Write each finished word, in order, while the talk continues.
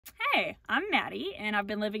Hey, I'm Maddie, and I've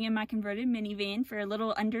been living in my converted minivan for a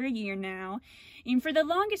little under a year now. And for the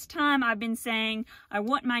longest time, I've been saying I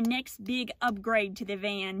want my next big upgrade to the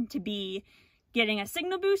van to be getting a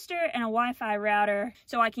signal booster and a Wi-Fi router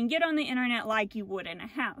so I can get on the internet like you would in a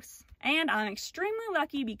house. And I'm extremely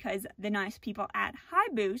lucky because the nice people at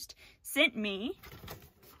Hiboost sent me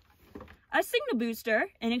a signal booster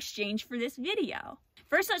in exchange for this video.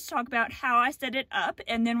 First, let's talk about how I set it up,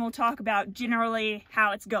 and then we'll talk about generally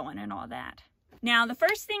how it's going and all that. Now, the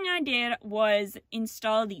first thing I did was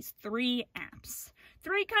install these 3 apps.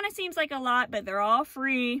 3 kind of seems like a lot, but they're all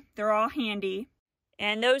free, they're all handy.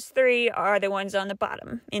 And those 3 are the ones on the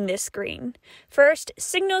bottom in this screen. First,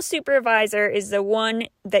 Signal Supervisor is the one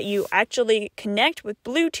that you actually connect with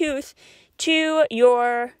Bluetooth to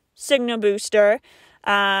your signal booster.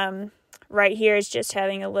 Right here is just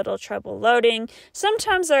having a little trouble loading.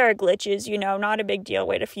 Sometimes there are glitches, you know, not a big deal.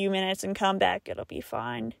 Wait a few minutes and come back, it'll be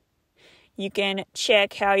fine. You can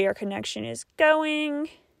check how your connection is going.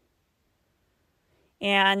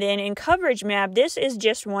 And then in Coverage Map, this is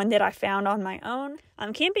just one that I found on my own.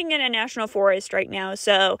 I'm camping in a national forest right now,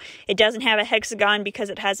 so it doesn't have a hexagon because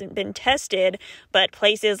it hasn't been tested, but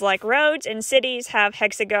places like roads and cities have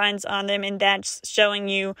hexagons on them, and that's showing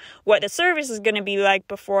you what the service is going to be like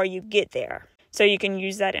before you get there. So you can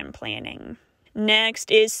use that in planning. Next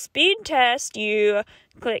is Speed Test. You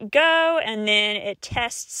click Go, and then it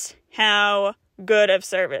tests how good of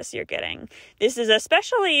service you're getting. This is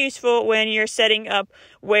especially useful when you're setting up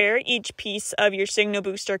where each piece of your signal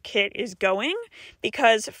booster kit is going,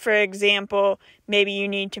 because, for example, maybe you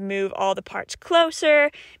need to move all the parts closer,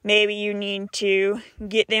 maybe you need to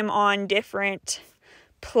get them on different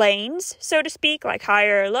planes, so to speak, like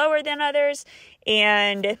higher or lower than others,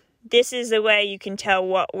 and this is the way you can tell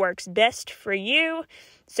what works best for you,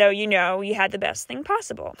 so you know you had the best thing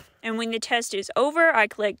possible. And when the test is over, I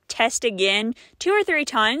click Test Again 2 or 3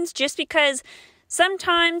 times, just because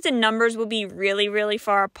sometimes the numbers will be really, really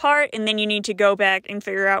far apart, and then you need to go back and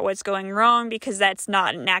figure out what's going wrong, because that's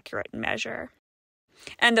not an accurate measure.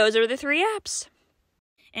 And those are the 3 apps.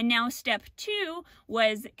 And now step 2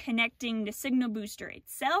 was connecting the signal booster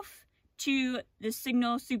itself to the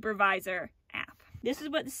Signal Supervisor app. This is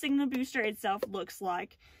what the signal booster itself looks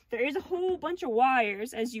like. There is a whole bunch of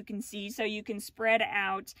wires, as you can see, so you can spread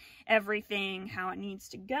out everything how it needs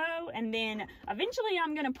to go. And then eventually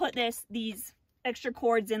I'm going to put these extra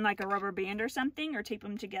cords in like a rubber band or something, or tape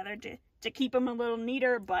them together to keep them a little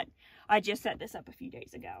neater, but I just set this up a few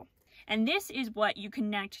days ago. And this is what you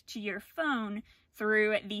connect to your phone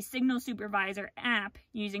through the Signal Supervisor app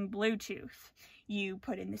using Bluetooth. You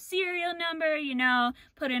put in the serial number, you know,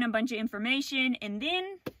 put in a bunch of information, and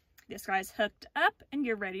then this guy's hooked up and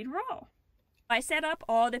you're ready to roll. I set up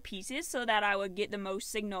all the pieces so that I would get the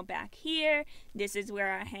most signal back here. This is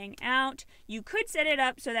where I hang out. You could set it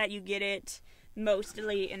up so that you get it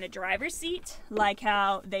mostly in the driver's seat, like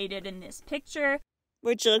how they did in this picture,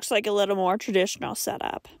 which looks like a little more traditional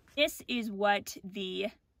setup. This is what the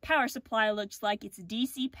power supply looks like. It's a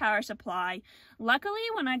DC power supply. Luckily,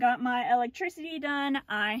 when I got my electricity done,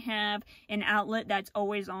 I have an outlet that's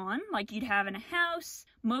always on, like you'd have in a house.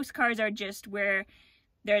 Most cars are just where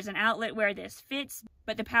there's an outlet where this fits,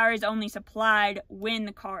 but the power is only supplied when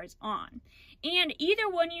the car is on. And either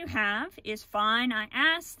one you have is fine. I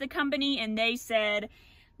asked the company and they said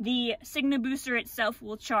the signal booster itself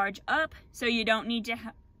will charge up, so you don't need to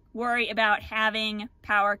worry about having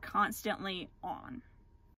power constantly on.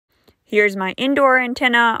 Here's my indoor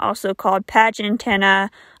antenna, also called patch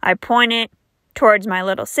antenna. I point it towards my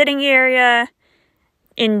little sitting area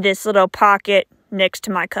in this little pocket next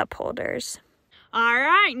to my cup holders.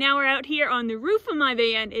 Alright, now we're out here on the roof of my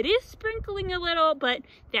van. It is sprinkling a little, but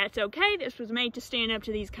that's okay. This was made to stand up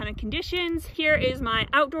to these kind of conditions. Here is my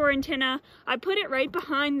outdoor antenna. I put it right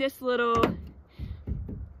behind this little,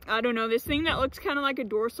 I don't know, this thing that looks kind of like a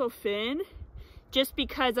dorsal fin, just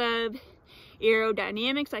because of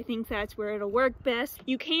aerodynamics. I think that's where it'll work best.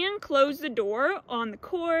 You can close the door on the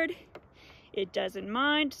cord. It doesn't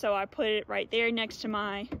mind, so I put it right there next to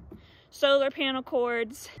my solar panel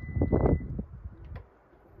cords.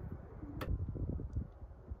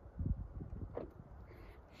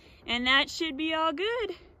 And that should be all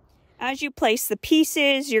good. As you place the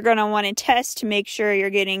pieces, you're going to want to test to make sure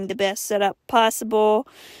you're getting the best setup possible.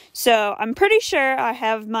 So I'm pretty sure I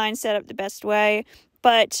have mine set up the best way,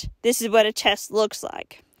 but this is what a test looks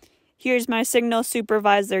like. Here's my Signal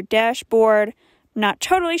Supervisor dashboard. Not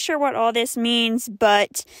totally sure what all this means,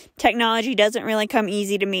 but technology doesn't really come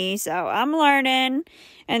easy to me, so I'm learning.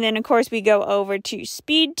 And then, of course, we go over to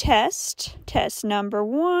speed test, test number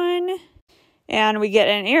 1, and we get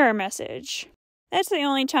an error message. That's the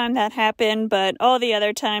only time that happened, but all the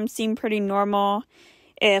other times seem pretty normal.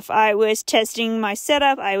 If I was testing my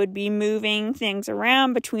setup, I would be moving things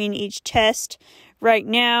around between each test. Right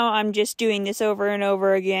now, I'm just doing this over and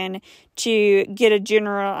over again to get a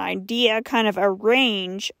general idea, kind of a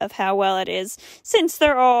range of how well it is, since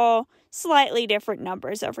they're all slightly different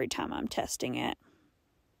numbers every time I'm testing it.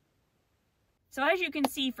 So as you can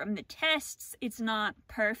see from the tests, it's not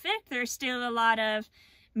perfect. There's still a lot of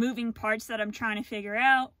moving parts that I'm trying to figure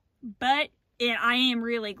out, but I am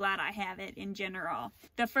really glad I have it in general.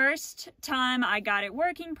 The first time I got it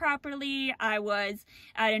working properly, I was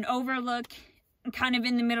at an overlook kind of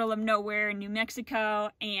in the middle of nowhere in New Mexico,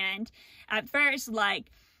 and at first,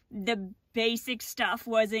 like, the basic stuff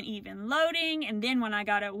wasn't even loading, and then when I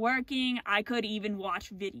got it working, I could even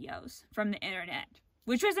watch videos from the internet,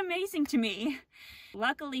 which was amazing to me.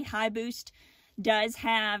 Luckily, Hiboost does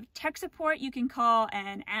have tech support you can call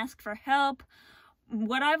and ask for help.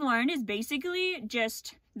 What I've learned is basically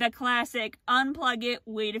just the classic unplug it,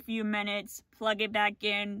 wait a few minutes, plug it back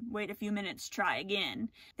in, wait a few minutes, try again.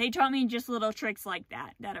 They taught me just little tricks like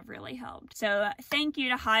that have really helped. So thank you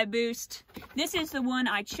to Hiboost. This is the one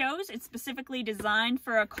I chose. It's specifically designed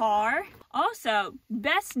for a car. Also,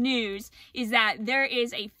 best news is that there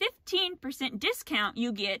is a 15% discount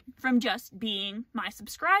you get from just being my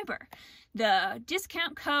subscriber. The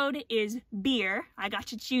discount code is BEER. I got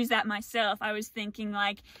to choose that myself. I was thinking,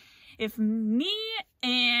 like, if me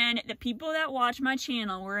and the people that watch my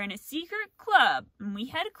channel were in a secret club and we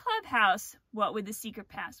had a clubhouse, what would the secret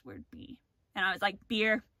password be? And I was like,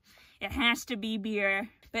 BEER. It has to be BEER.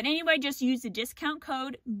 But anyway, just use the discount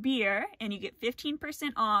code BEER and you get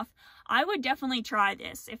 15% off. I would definitely try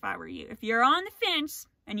this if I were you. If you're on the fence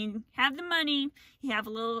and you have the money, you have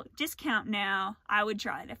a little discount now, I would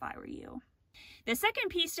try it if I were you. The second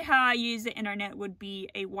piece to how I use the internet would be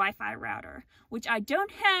a Wi-Fi router, which I don't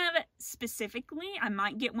have specifically. I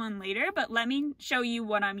might get one later, but let me show you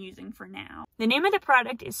what I'm using for now. The name of the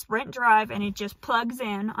product is Sprint Drive, and it just plugs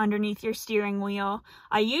in underneath your steering wheel.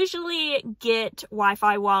 I usually get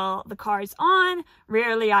Wi-Fi while the car's on.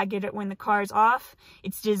 Rarely I get it when the car's off.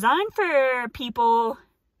 It's designed for people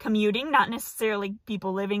commuting, not necessarily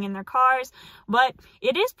people living in their cars, but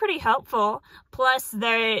it is pretty helpful. Plus,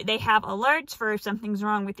 they have alerts for if something's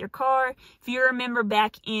wrong with your car. If you remember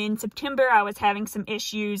back in September, I was having some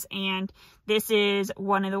issues, and this is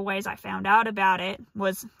one of the ways I found out about it,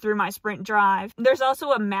 was through my Sprint Drive. There's also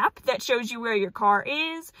a map that shows you where your car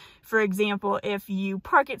is. For example, if you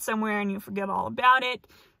park it somewhere and you forget all about it,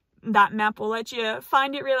 that map will let you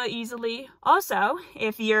find it really easily. Also,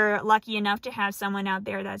 if you're lucky enough to have someone out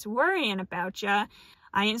there that's worrying about you,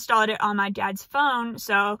 I installed it on my dad's phone.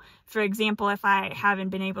 So, for example, if I haven't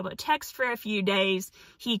been able to text for a few days,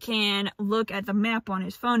 he can look at the map on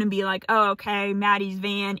his phone and be like, oh, okay, Maddie's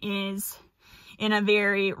van is in a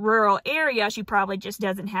very rural area. She probably just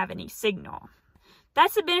doesn't have any signal.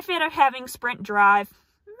 That's the benefit of having Sprint Drive.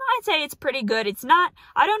 I'd say it's pretty good. It's not,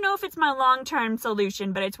 I don't know if it's my long-term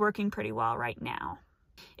solution, but it's working pretty well right now.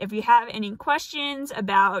 If you have any questions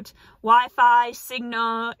about Wi-Fi,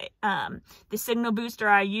 signal, the signal booster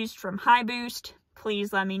I used from Hiboost,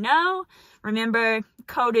 please let me know. Remember,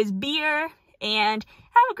 code is BEER, and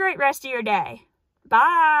have a great rest of your day.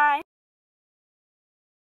 Bye!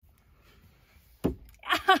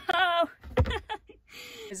 Oh.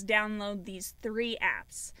 Just download these 3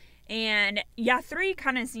 apps. And yeah, 3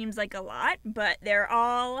 kind of seems like a lot, but they're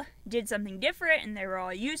all did something different, and they were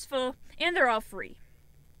all useful, and they're all free.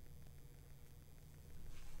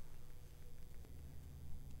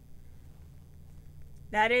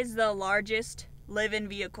 That is the largest live-in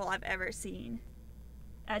vehicle I've ever seen.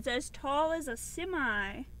 That's as tall as a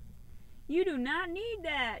semi. You do not need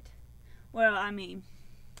that. Well, I mean,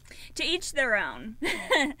 to each their own.